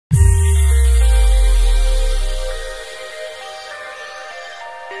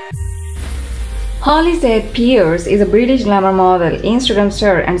Holly Jade Pierce is a British glamour model, Instagram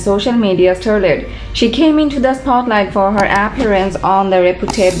star, and social media starlet. She came into the spotlight for her appearance on the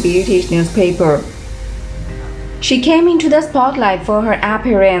reputed British newspaper.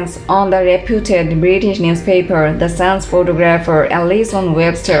 The Sun's photographer Alison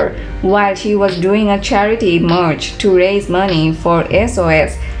Webster, while she was doing a charity march to raise money for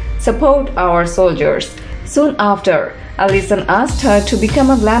SOS, Support Our Soldiers. Soon after, Alison asked her to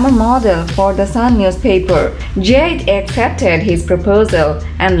become a glamour model for the Sun newspaper. Jade accepted his proposal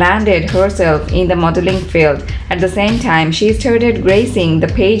and landed herself in the modeling field. At the same time, she started gracing the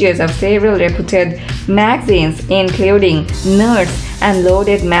pages of several reputed magazines, including Nurse and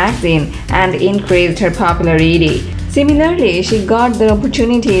Loaded magazine, and increased her popularity.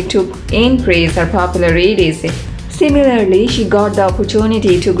 Similarly, she got the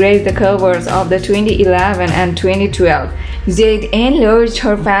opportunity to grace the covers of the 2011 and 2012. Jade enlarged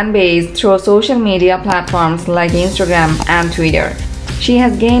her fan base through social media platforms like Instagram and Twitter. She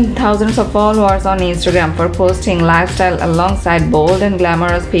has gained thousands of followers on Instagram for posting lifestyle alongside bold and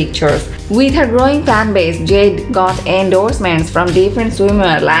glamorous pictures. With her growing fan base, Jade got endorsements from different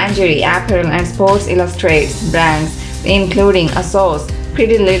swimwear, lingerie, apparel, and sports illustrated brands, including ASOS,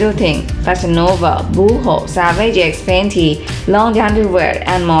 Pretty Little Thing, Fashion Nova, Boohoo, Savage X Fenty, Lounge Underwear,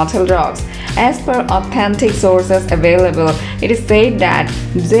 and Mortal Rocks. As per authentic sources available, it is said that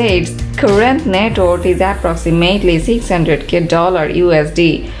Jade's current net worth is approximately $600K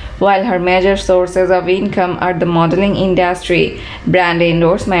USD, while her major sources of income are the modeling industry, brand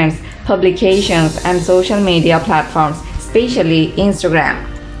endorsements, publications, and social media platforms, especially Instagram.